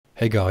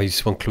Hey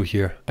guys, WantClue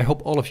here. I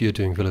hope all of you are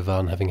doing really well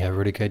and having a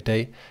really great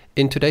day.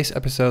 In today's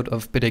episode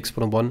of Bitaxe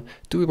 101,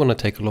 we want to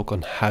take a look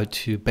on how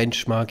to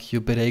benchmark your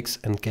Bitaxe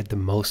and get the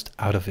most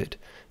out of it.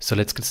 So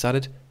let's get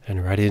started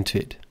and right into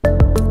it.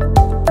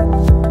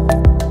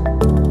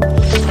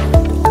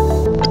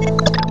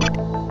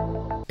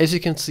 As you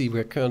can see,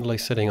 we're currently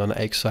sitting on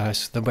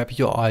X-Hash, the web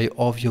UI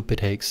of your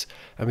Bitaxe,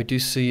 and we do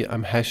see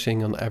I'm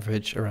hashing on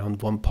average around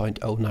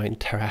 1.09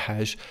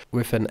 terahash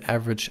with an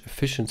average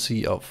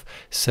efficiency of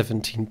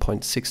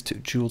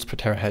 17.62 joules per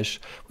terahash,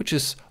 which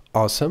is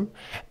awesome.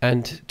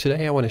 And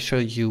today I want to show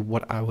you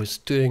what I was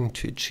doing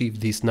to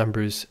achieve these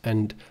numbers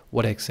and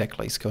what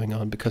exactly is going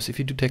on, because if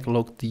you do take a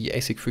look, the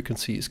ASIC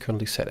frequency is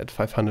currently set at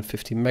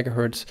 550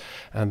 megahertz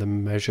and the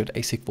measured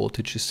ASIC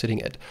voltage is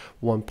sitting at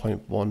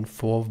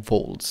 1.14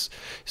 volts.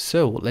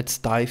 So let's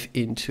dive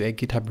into a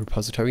GitHub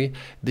repository.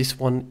 This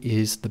one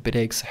is the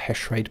Bitaxe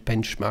hash rate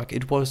benchmark.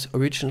 It was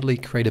originally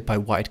created by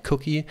White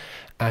Cookie,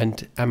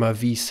 and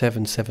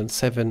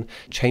MRV777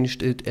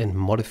 changed it and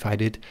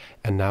modified it,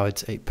 and now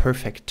it's a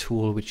perfect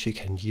tool which you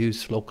can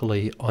use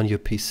locally on your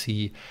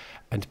PC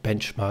and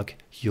benchmark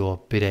your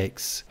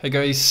Bitaxe. Hey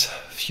guys,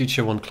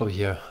 future WantClue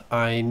here.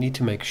 I need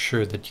to make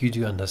sure that you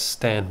do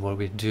understand what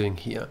we're doing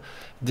here.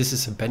 This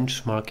is a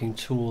benchmarking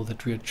tool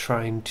that we're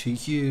trying to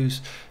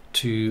use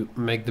to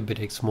make the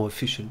Bitaxe more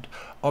efficient.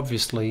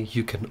 Obviously,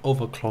 you can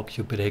overclock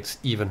your Bitaxe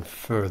even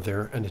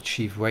further and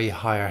achieve way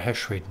higher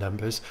hash rate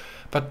numbers,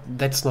 but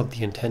that's not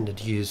the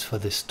intended use for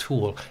this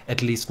tool,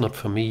 at least not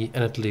for me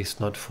and at least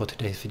not for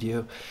today's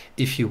video.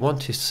 If you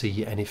want to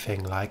see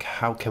anything like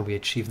how can we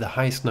achieve the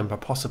highest number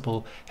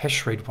possible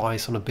hash rate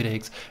wise on a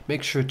Bitaxe,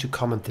 make sure to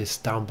comment this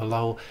down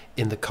below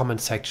in the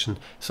comment section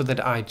so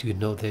that I do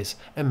know this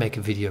and make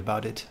a video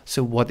about it.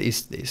 So what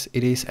is this?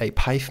 It is a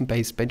Python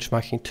based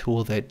benchmarking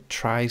tool that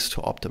tries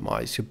to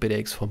optimize your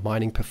Bitaxe for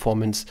mining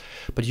performance,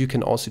 but you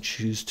can also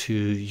choose to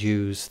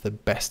use the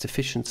best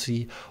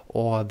efficiency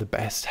or the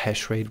best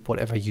hash rate,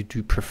 whatever you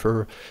do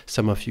prefer.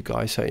 Some of you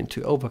guys are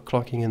into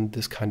overclocking and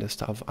this kind of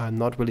stuff. I'm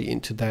not really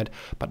into that,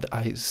 but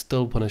I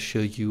still want to show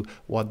you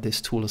what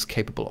this tool is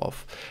capable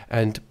of.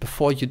 And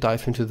before you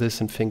dive into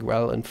this and think,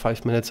 well, in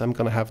 5 minutes I'm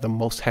gonna have the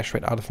most hash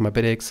rate out of my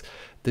Bitaxe,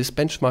 this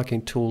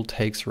benchmarking tool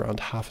takes around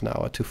half an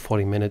hour to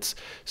 40 minutes.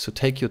 So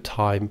take your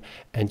time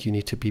and you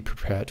need to be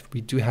prepared.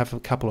 We do have a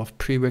couple of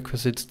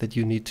prerequisites that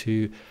you need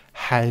to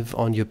have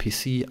on your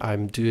PC.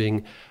 I'm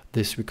doing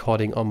this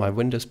recording on my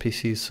Windows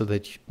PC so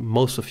that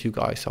most of you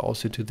guys are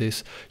also do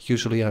this.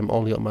 Usually I'm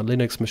only on my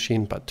Linux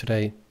machine, but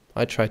today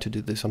I try to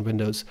do this on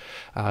Windows.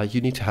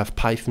 You need to have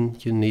Python.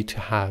 You need to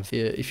have,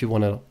 if you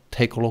want to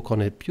take a look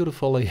on it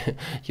beautifully,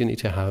 you need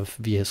to have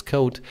VS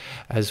Code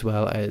as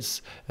well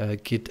as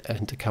Git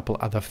and a couple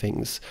other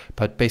things.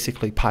 But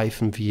basically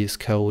Python, VS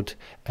Code,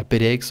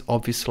 Bitaxe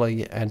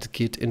obviously, and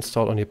Git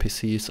installed on your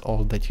PC is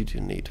all that you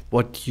do need.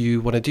 What you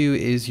want to do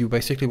is you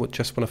basically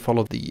just want to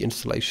follow the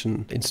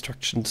installation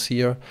instructions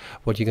here.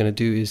 What you're going to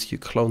do is you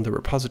clone the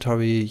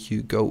repository,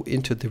 you go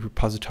into the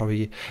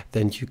repository,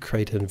 then you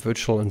create a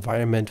virtual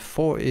environment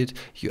for it,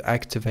 you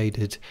activate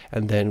it,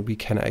 and then we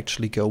can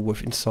actually go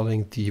with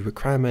installing the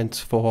requirements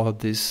for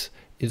this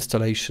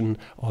installation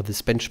or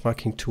this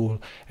benchmarking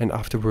tool, and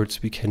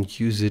afterwards we can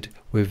use it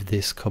with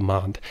this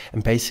command,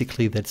 and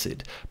basically that's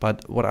it.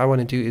 But what I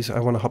want to do is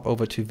I want to hop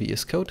over to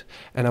VS Code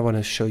and I want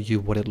to show you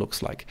what it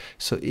looks like.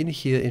 So in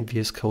here in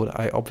VS Code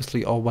I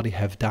obviously already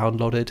have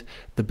downloaded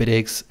the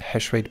Bitaxe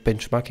hash rate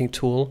benchmarking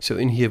tool. So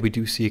in here we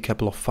do see a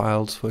couple of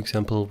files. For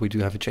example, we do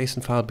have a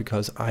JSON file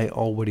because I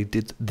already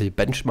did the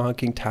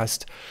benchmarking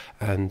test,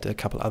 and a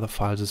couple other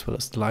files as well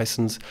as the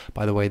license.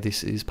 By the way,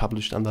 this is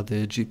published under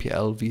the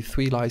GPL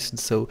v3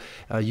 license, so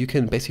you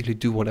can basically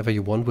do whatever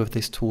you want with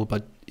this tool,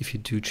 but if you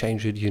do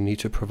change it, you need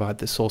to provide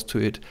the source to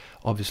it.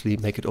 Obviously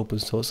make it open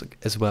source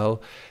as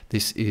well.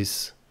 This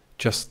is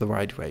just the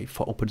right way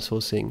for open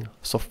sourcing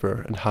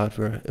software and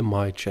hardware, in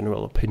my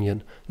general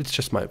opinion. It's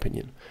just my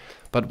opinion.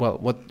 But well,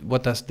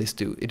 what does this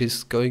do? It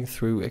is going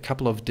through a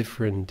couple of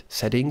different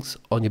settings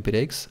on your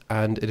Bitaxe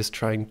and it is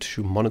trying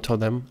to monitor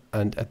them,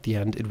 and at the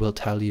end it will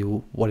tell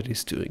you what it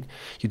is doing.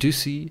 You do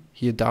see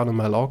here down in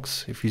my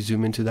logs, if you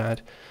zoom into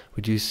that,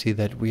 we do see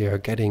that we are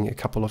getting a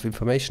couple of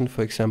information.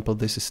 For example,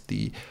 this is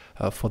the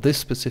for this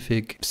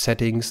specific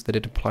settings that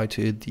it applied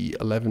to it, the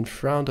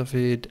 11th round of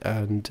it,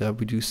 and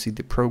we do see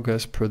the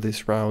progress per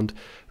this round.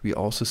 We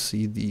also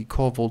see the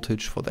core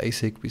voltage for the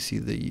ASIC, we see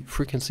the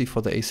frequency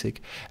for the ASIC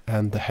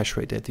and the hash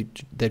rate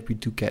that we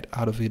do get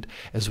out of it,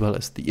 as well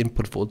as the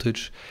input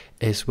voltage,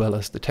 as well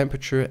as the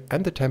temperature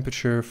and the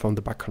temperature from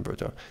the buck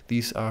converter.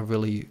 These are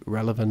really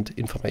relevant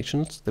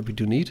informations that we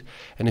do need.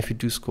 And if you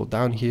do scroll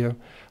down here,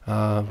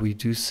 we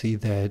do see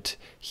that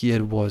here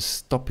it was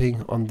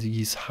stopping on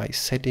these high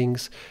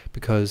settings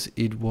because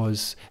it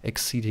was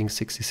exceeding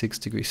 66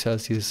 degrees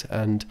Celsius,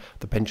 and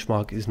the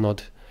benchmark is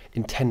not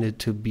intended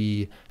to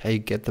be, hey,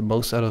 get the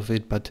most out of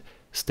it, but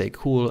stay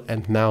cool,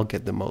 and now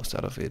get the most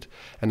out of it.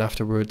 And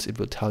afterwards it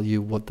will tell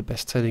you what the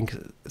best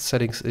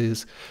settings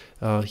is.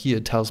 Here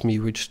it tells me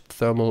which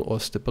thermal or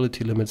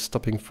stability limits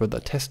stopping further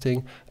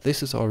testing.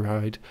 This is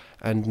alright,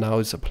 and now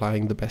it's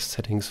applying the best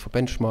settings for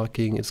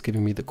benchmarking. It's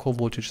giving me the core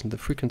voltage and the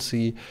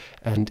frequency,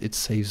 and it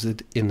saves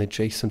it in a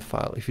JSON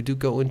file. If you do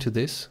go into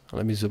this,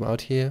 let me zoom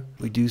out here,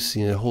 we do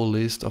see a whole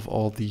list of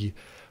all the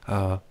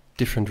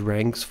different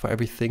ranks for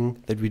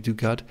everything that we do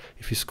got.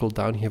 If you scroll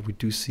down here, we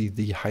do see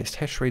the highest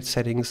hash rate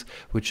settings,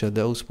 which are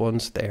those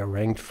ones. They are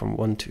ranked from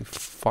 1 to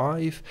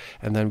 5,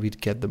 and then we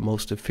get the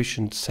most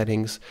efficient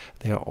settings.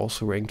 They are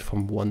also ranked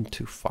from 1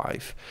 to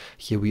 5.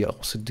 Here we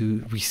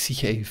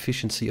see a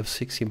efficiency of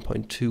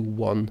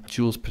 16.21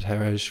 joules per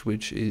terahash,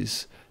 which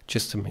is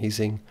just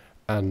amazing.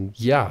 And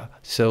yeah,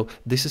 so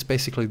this is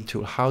basically the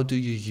tool. How do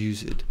you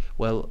use it?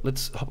 Well,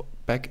 let's hop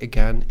back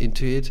again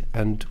into it,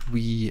 and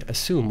I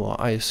assume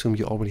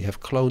you already have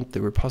cloned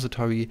the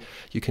repository.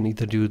 You can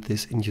either do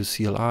this in your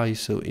CLI,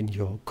 so in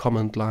your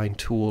command line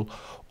tool,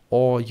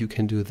 or you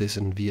can do this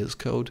in VS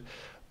Code.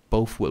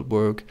 Both will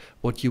work.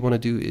 What you want to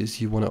do is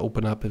you want to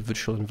open up a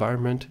virtual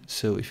environment.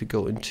 So if you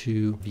go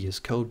into VS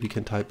Code, we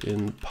can type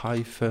in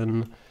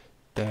python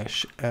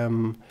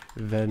 -m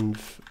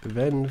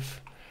venv,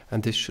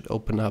 and this should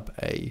open up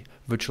a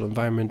virtual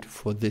environment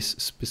for this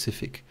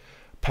specific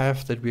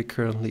path that we're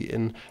currently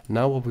in.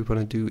 Now what we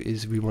want to do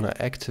is we want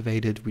to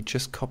activate it. We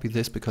just copy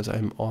this because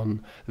I'm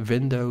on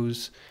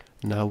Windows.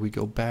 Now we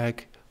go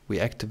back, we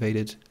activate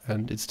it,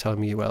 and it's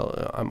telling me, well,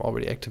 I'm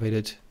already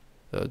activated,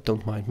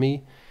 don't mind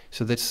me.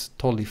 So that's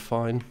totally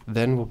fine.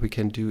 Then what we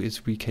can do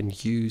is we can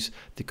use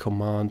the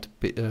command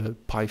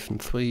python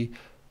 3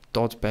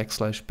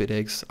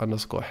 /bitaxe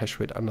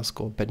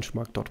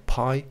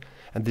 _hashrate_benchmark.py,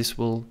 and this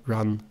will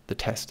run the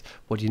test.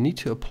 What you need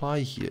to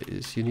apply here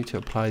is you need to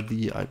apply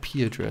the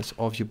IP address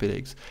of your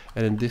Bitaxe,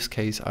 and in this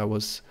case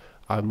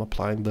I'm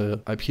applying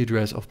the IP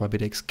address of my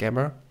Bitaxe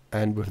Gamma,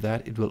 and with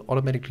that it will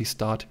automatically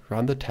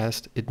run the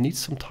test. It needs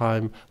some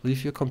time.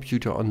 Leave your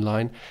computer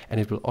online, and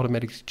it will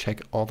automatically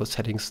check all the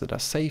settings that are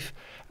safe,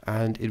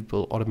 and it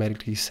will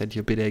automatically set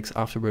your Bitaxe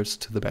afterwards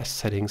to the best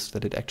settings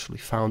that it actually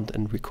found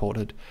and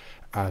recorded.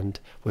 And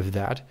with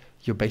that,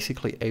 you're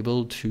basically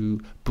able to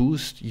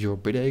boost your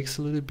Bitaxe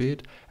a little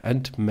bit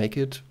and make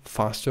it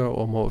faster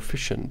or more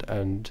efficient.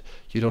 And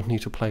you don't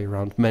need to play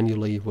around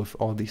manually with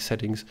all these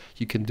settings.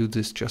 You can do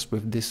this just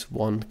with this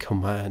one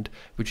command,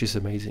 which is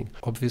amazing.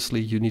 Obviously,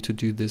 you need to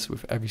do this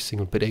with every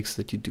single Bitaxe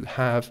that you do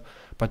have,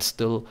 but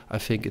still, I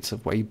think it's a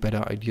way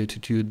better idea to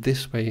do it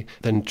this way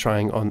than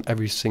trying on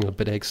every single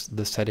Bitaxe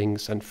the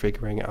settings and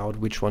figuring out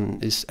which one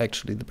is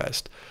actually the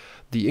best.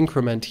 The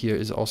increment here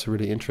is also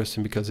really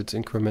interesting because it's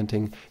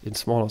incrementing in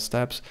smaller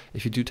steps.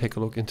 If you do take a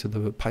look into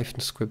the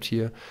Python script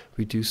here,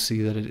 we do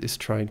see that it is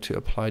trying to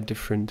apply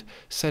different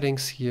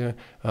settings here.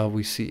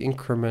 We see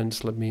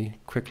increments. Let me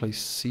quickly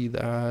see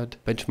that.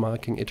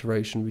 Benchmarking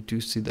iteration. We do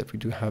see that we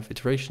do have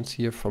iterations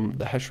here from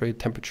the hash rate,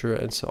 temperature,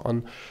 and so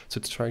on. So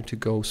it's trying to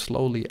go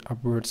slowly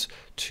upwards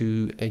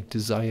to a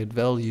desired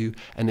value.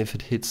 And if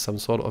it hits some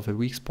sort of a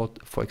weak spot,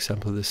 for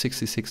example, the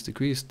 66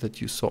 degrees that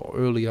you saw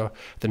earlier,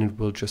 then it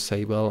will just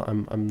say, well,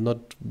 I'm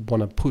not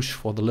want to push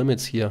for the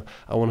limits here.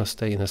 I want to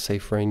stay in a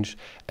safe range,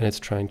 and it's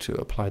trying to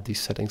apply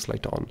these settings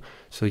later on.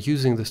 So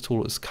using this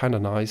tool is kind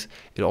of nice.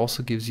 It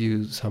also gives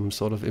you some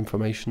sort of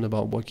information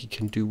about what you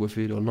can do with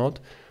it or not.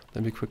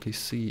 Let me quickly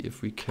see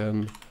if we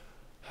can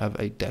have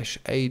a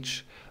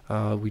 -h.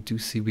 We do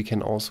see we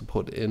can also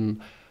put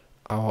in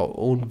our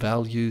own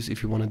values.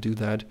 If you want to do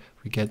that,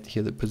 we get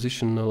here the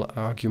positional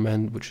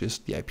argument, which is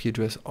the IP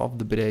address of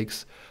the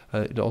Bitaxe.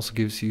 It also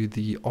gives you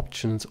the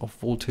options of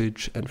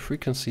voltage and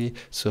frequency.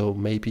 So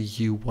maybe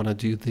you want to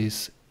do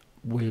this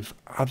with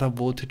other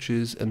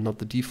voltages and not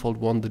the default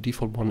one. The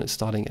default one is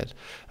starting at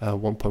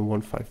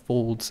 1.15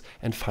 volts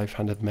and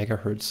 500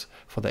 megahertz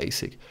for the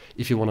ASIC.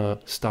 If you want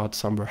to start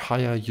somewhere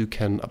higher, you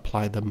can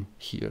apply them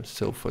here.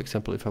 So for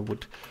example, if I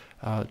would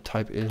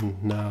type in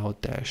now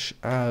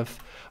 -f,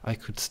 I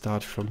could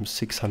start from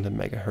 600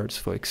 megahertz,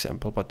 for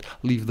example, but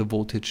leave the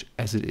voltage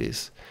as it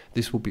is.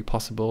 This would be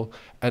possible,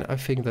 and I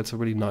think that's a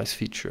really nice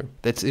feature.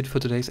 That's it for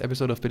today's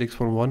episode of Bitaxe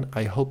 101.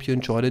 I hope you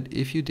enjoyed it.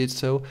 If you did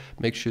so,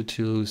 make sure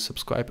to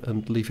subscribe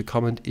and leave a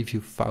comment if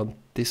you found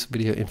this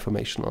video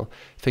informational.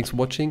 Thanks for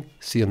watching.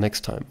 See you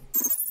next time.